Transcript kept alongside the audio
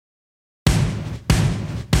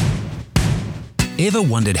Ever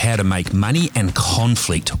wondered how to make money and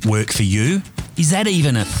conflict work for you? Is that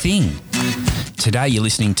even a thing? Today you're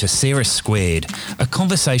listening to Sarah Squared, a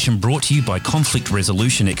conversation brought to you by conflict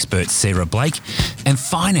resolution expert Sarah Blake and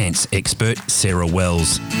finance expert Sarah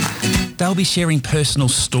Wells. They'll be sharing personal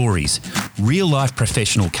stories, real-life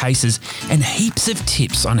professional cases and heaps of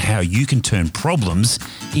tips on how you can turn problems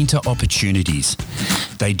into opportunities.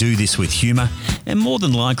 They do this with humour and more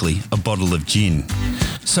than likely a bottle of gin.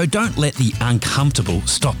 So don't let the uncomfortable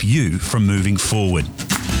stop you from moving forward.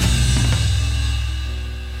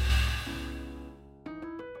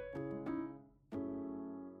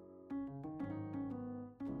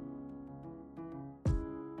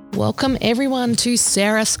 Welcome everyone to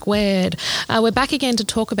Sarah Squared. We're back again to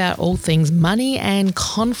talk about all things money and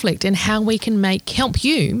conflict and how we can help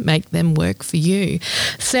you make them work for you.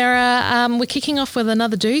 Sarah, we're kicking off with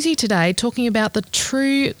another doozy today, talking about the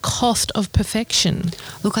true cost of perfection.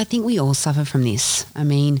 Look, I think we all suffer from this. I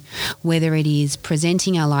mean, whether it is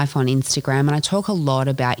presenting our life on Instagram, and I talk a lot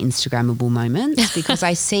about Instagrammable moments because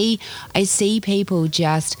I see people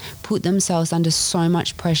just put themselves under so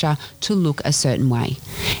much pressure to look a certain way.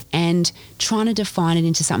 And trying to define it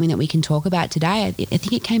into something that we can talk about today, I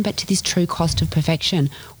think it came back to this true cost of perfection.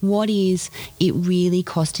 What is it really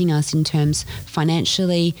costing us in terms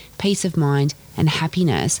financially, peace of mind and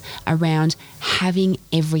happiness around having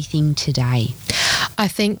everything today? I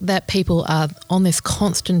think that people are on this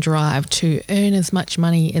constant drive to earn as much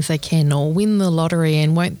money as they can or win the lottery,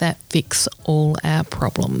 and won't that fix all our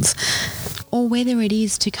problems? Or whether it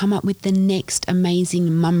is to come up with the next amazing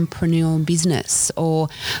mumpreneur business. Or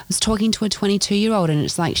I was talking to a 22-year-old and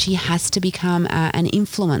it's like she has to become an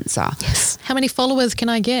influencer. Yes. How many followers can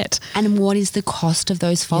I get? And what is the cost of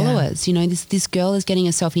those followers? Yeah. You know, this girl is getting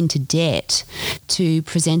herself into debt to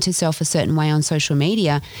present herself a certain way on social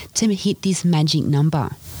media to hit this magic number.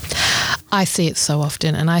 I see it so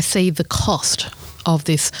often, and I see the cost of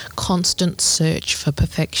this constant search for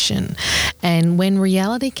perfection. And when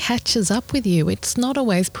reality catches up with you, it's not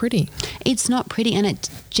always pretty. It's not pretty, and it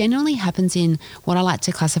generally happens in what I like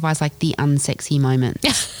to classify as like the unsexy moments.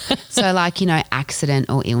 So like, you know, accident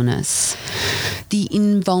or illness, the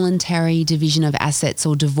involuntary division of assets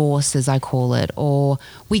or divorce, as I call it, or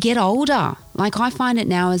we get older. Like I find it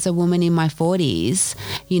now as a woman in my 40s,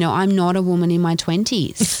 you know, I'm not a woman in my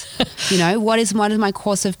 20s. You know, what is my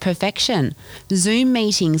course of perfection? Zoom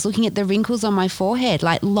meetings, looking at the wrinkles on my forehead.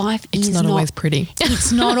 Like life is not always pretty.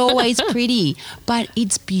 It's not always pretty, but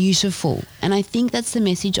it's beautiful. And I think that's the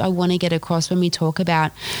message I want to get across when we talk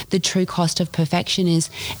about the true cost of perfection is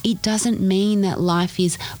it doesn't mean that life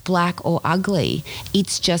is black or ugly.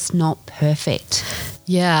 It's just not perfect.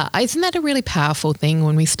 Yeah, isn't that a really powerful thing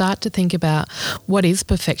when we start to think about what is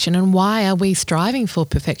perfection and why are we striving for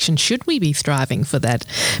perfection? Should we be striving for that?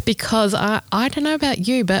 Because I don't know about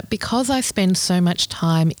you, but because I spend so much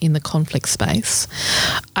time in the conflict space,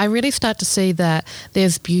 I really start to see that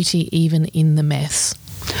there's beauty even in the mess.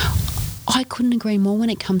 I couldn't agree more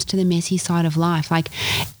when it comes to the messy side of life. Like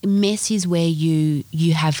mess is where you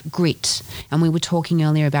have grit. And we were talking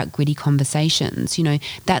earlier about gritty conversations. You know,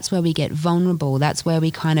 that's where we get vulnerable. That's where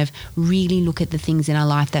we kind of really look at the things in our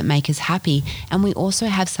life that make us happy. And we also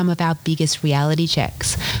have some of our biggest reality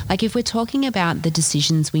checks. Like if we're talking about the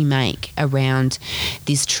decisions we make around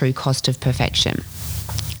this true cost of perfection,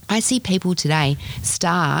 I see people today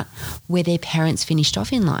start where their parents finished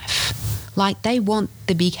off in life. Like they want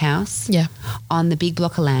the big house on the big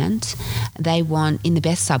block of land. They want in the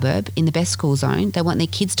best suburb, in the best school zone. They want their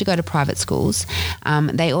kids to go to private schools.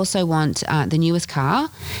 They also want the newest car.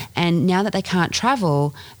 And now that they can't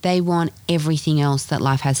travel, they want everything else that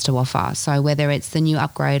life has to offer. So whether it's the new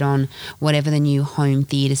upgrade on whatever the new home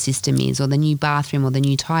theatre system is or the new bathroom or the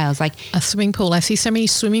new tiles. Like a swimming pool. I see so many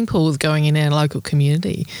swimming pools going in our local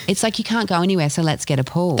community. It's like you can't go anywhere, so let's get a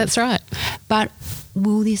pool. That's right. But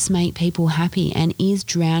will this make people happy? And is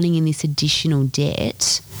drowning in this additional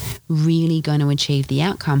debt really going to achieve the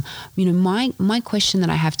outcome? You know, my question that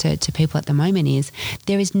I have to people at the moment is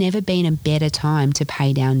there has never been a better time to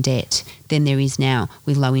pay down debt than there is now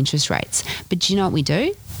with low interest rates. But do you know what we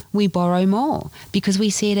do? We borrow more because we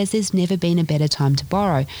see it as there's never been a better time to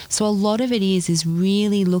borrow. So a lot of it is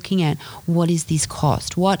really looking at what is this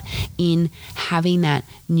cost? What in having that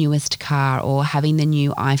newest car or having the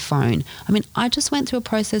new iPhone? I mean, I just went through a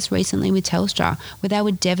process recently with Telstra where they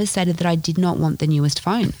were devastated that I did not want the newest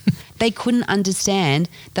phone. They couldn't understand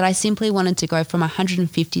that I simply wanted to go from a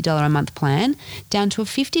 $150 a month plan down to a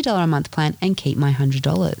 $50 a month plan and keep my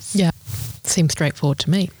 $100. Yeah, seems straightforward to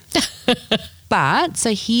me. But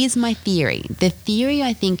so here's my theory. The theory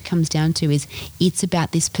I think comes down to is it's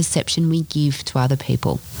about this perception we give to other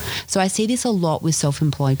people. So I see this a lot with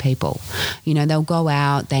self-employed people. You know, they'll go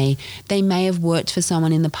out, they may have worked for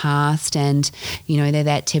someone in the past and, you know, they're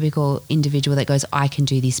that typical individual that goes, I can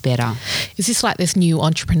do this better. Is this like this new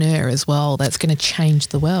entrepreneur as well that's going to change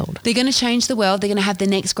the world? They're going to change the world. They're going to have the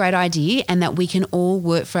next great idea and that we can all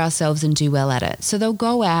work for ourselves and do well at it. So they'll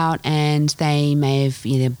go out and they may have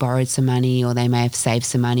either borrowed some money or they may have saved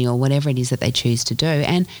some money or whatever it is that they choose to do.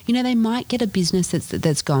 And, you know, they might get a business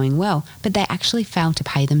that's going well, but they actually fail to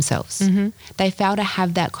pay themselves. Mm-hmm. They fail to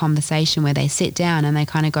have that conversation where they sit down and they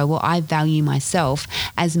kind of go, well, I value myself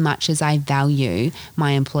as much as I value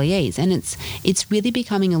my employees. And it's really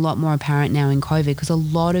becoming a lot more apparent now in COVID because a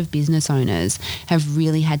lot of business owners have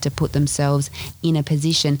really had to put themselves in a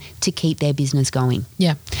position to keep their business going.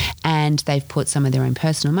 Yeah. And they've put some of their own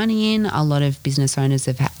personal money in. A lot of business owners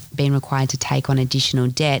have been required to take on additional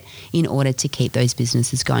debt in order to keep those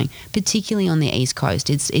businesses going, particularly on the East Coast.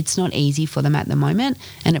 It's not easy for them at the moment,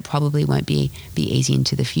 and it probably won't be easy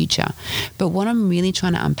into the future. But what I'm really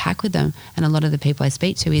trying to unpack with them, and a lot of the people I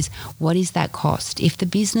speak to, is what is that cost? If the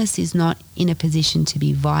business is not in a position to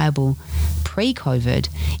be viable pre-COVID,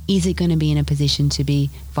 is it going to be in a position to be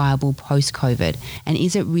viable post-COVID? And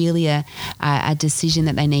is it really a decision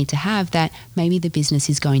that they need to have that maybe the business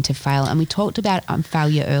is going to fail? And we talked about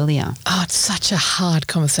failure earlier. Oh, it's such a hard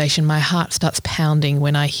conversation. My heart starts pounding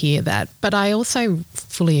when I hear that. But I also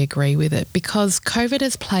fully agree with it because COVID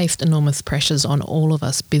has placed enormous pressures on all of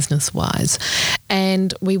us business-wise.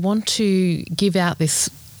 And we want to give out this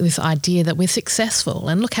idea that we're successful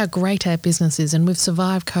and look how great our business is and we've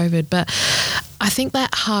survived COVID. But I think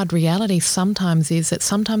that hard reality sometimes is that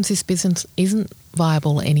sometimes this business isn't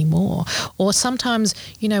viable anymore. Or sometimes,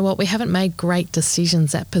 you know what, we haven't made great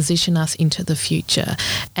decisions that position us into the future.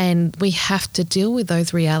 And we have to deal with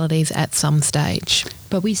those realities at some stage.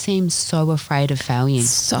 But we seem so afraid of failing.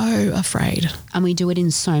 So afraid. And we do it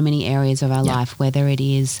in so many areas of our life, whether it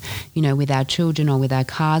is, you know, with our children or with our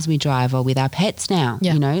cars we drive or with our pets now.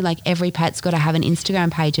 You know, like every pet's got to have an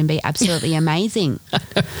Instagram page and be absolutely amazing.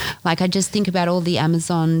 Like I just think about all the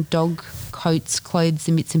Amazon dog coats, clothes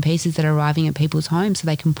and bits and pieces that are arriving at people's homes so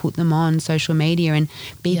they can put them on social media and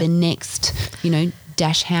be the next, you know,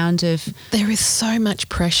 dash hound of... There is so much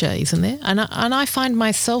pressure, isn't there? And I find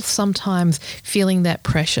myself sometimes feeling that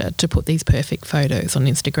pressure to put these perfect photos on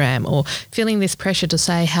Instagram or feeling this pressure to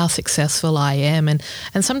say how successful I am. And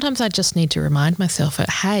sometimes I just need to remind myself that,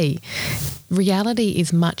 hey, reality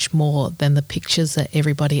is much more than the pictures that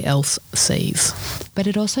everybody else sees. But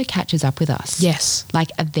it also catches up with us. Yes. Like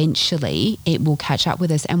eventually it will catch up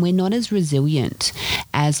with us and we're not as resilient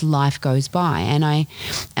as life goes by. And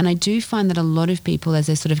I do find that a lot of people, as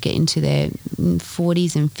they sort of get into their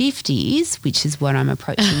 40s and 50s, which is what I'm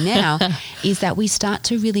approaching now, is that we start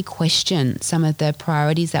to really question some of the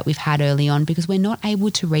priorities that we've had early on because we're not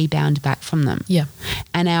able to rebound back from them. Yeah.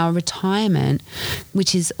 And our retirement,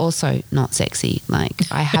 which is also not sexy, like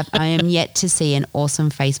I am yet to see an awesome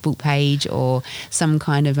Facebook page or some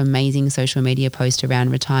kind of amazing social media post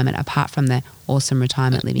around retirement apart from the awesome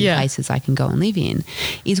retirement living places I can go and live in,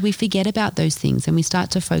 is we forget about those things and we start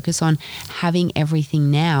to focus on having everything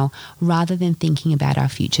now rather than thinking about our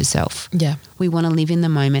future self. Yeah. We want to live in the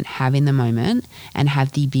moment, have in the moment and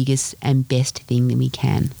have the biggest and best thing that we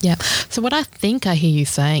can. Yeah. So what I think I hear you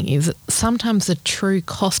saying is sometimes the true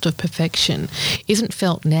cost of perfection isn't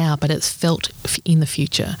felt now, but it's felt in the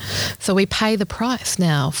future. So we pay the price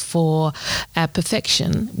now for our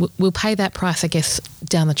perfection. We'll pay that price, I guess,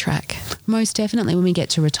 down the track. Most definitely when we get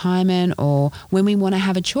to retirement or when we want to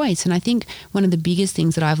have a choice. And I think one of the biggest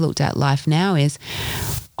things that I've looked at life now is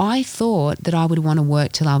I thought that I would want to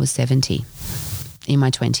work till I was 70 in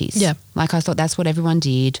my 20s. Yeah. Like I thought that's what everyone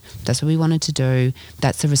did. That's what we wanted to do.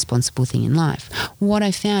 That's the responsible thing in life. What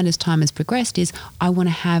I found as time has progressed is I want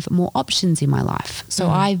to have more options in my life. So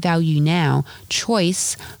I value now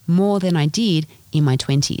choice more than I did in my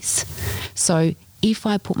 20s. So if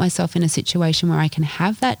I put myself in a situation where I can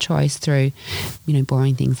have that choice through, you know,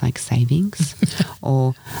 boring things like savings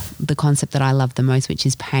or the concept that I love the most, which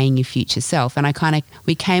is paying your future self. And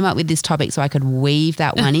we came up with this topic so I could weave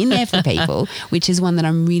that one in there for people, which is one that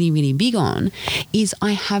I'm really, really big on, is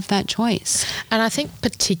I have that choice. And I think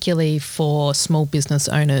particularly for small business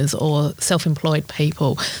owners or self-employed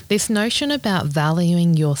people, this notion about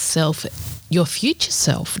valuing yourself, your future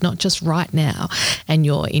self, not just right now, and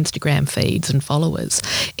your Instagram feeds and followers.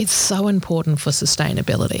 It's so important for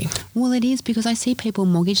sustainability. Well, it is because I see people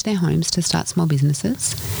mortgage their homes to start small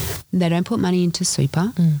businesses. They don't put money into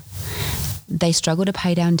super. They struggle to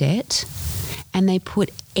pay down debt. And they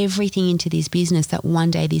put everything into this business that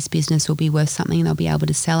one day this business will be worth something and they'll be able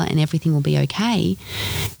to sell it and everything will be okay.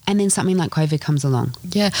 And then something like COVID comes along.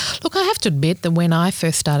 Yeah. Look, I have to admit that when I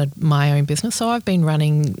first started my own business, so I've been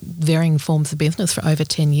running varying forms of business for over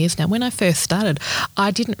 10 years now. When I first started,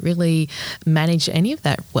 I didn't really manage any of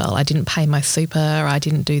that well. I didn't pay my super, I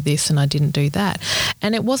didn't do this and I didn't do that.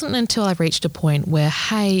 And it wasn't until I reached a point where,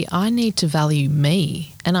 hey, I need to value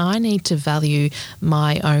me and I need to value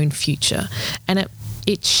my own future. And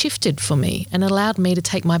it shifted for me and allowed me to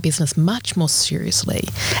take my business much more seriously.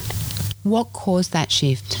 What caused that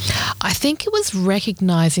shift? I think it was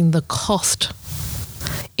recognising the cost.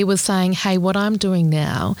 It was saying, hey, what I'm doing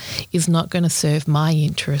now is not going to serve my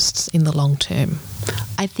interests in the long term.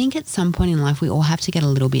 I think at some point in life we all have to get a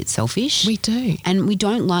little bit selfish. We do. And we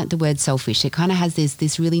don't like the word selfish. It kind of has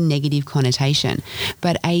this really negative connotation.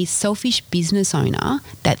 But a selfish business owner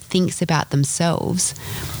that thinks about themselves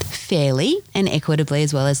fairly and equitably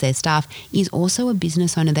as well as their staff is also a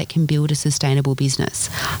business owner that can build a sustainable business.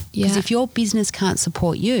 Because if your business can't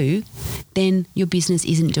support you, then your business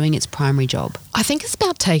isn't doing its primary job. I think it's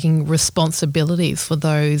about taking responsibilities for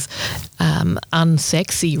those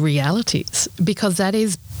unsexy realities, because that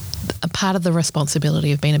is a part of the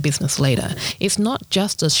responsibility of being a business leader. It's not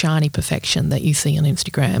just a shiny perfection that you see on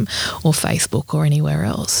Instagram or Facebook or anywhere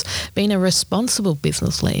else. Being a responsible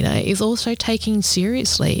business leader is also taking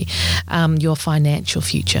seriously your financial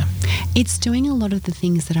future. It's doing a lot of the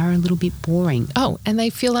things that are a little bit boring. Oh, and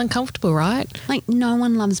they feel uncomfortable, right? Like no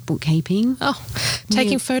one loves bookkeeping. Oh,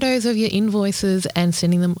 taking photos of your invoices and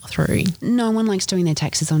sending them through. No one likes doing their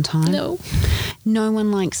taxes on time. No. No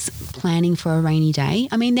one likes planning for a rainy day.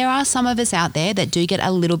 I mean, there are some of us out there that do get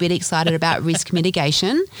a little bit excited about risk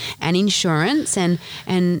mitigation and insurance and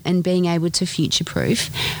being able to future-proof.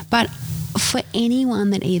 But for anyone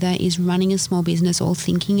that either is running a small business or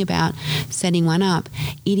thinking about setting one up,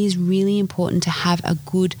 it is really important to have a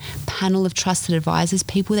good panel of trusted advisors,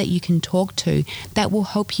 people that you can talk to that will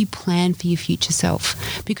help you plan for your future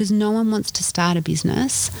self, because no one wants to start a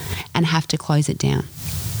business and have to close it down.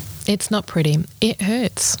 It's not pretty. It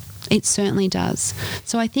hurts. It certainly does.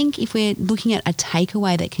 So I think if we're looking at a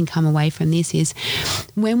takeaway that can come away from this is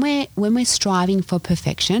when we're striving for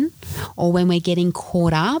perfection, or when we're getting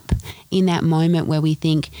caught up in that moment where we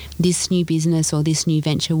think this new business or this new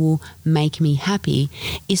venture will make me happy,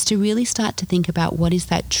 is to really start to think about what is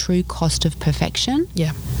that true cost of perfection.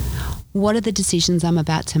 Yeah. What are the decisions I'm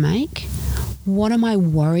about to make? What am I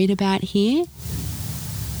worried about here?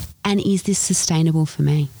 And is this sustainable for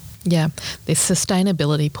me? Yeah, this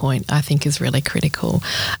sustainability point I think is really critical,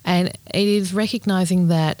 and it is recognising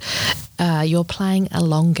that you're playing a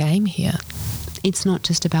long game here. It's not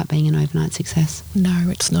just about being an overnight success.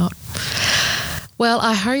 No, it's not. Well,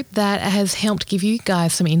 I hope that has helped give you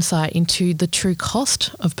guys some insight into the true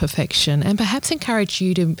cost of perfection, and perhaps encourage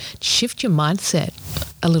you to shift your mindset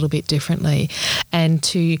a little bit differently and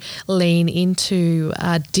to lean into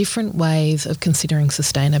different ways of considering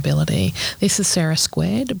sustainability. This is Sarah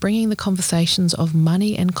Squared, bringing the conversations of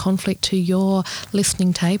money and conflict to your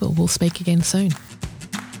listening table. We'll speak again soon.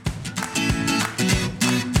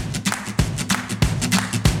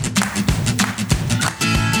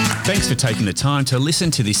 Thanks for taking the time to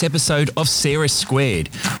listen to this episode of Sarah Squared,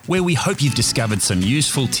 where we hope you've discovered some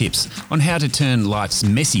useful tips on how to turn life's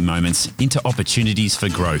messy moments into opportunities for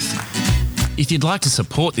growth. If you'd like to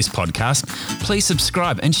support this podcast, please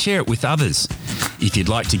subscribe and share it with others. If you'd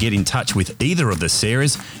like to get in touch with either of the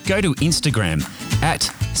Sarahs, go to Instagram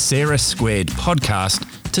 @Sarah Squared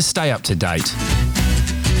Podcast to stay up to date.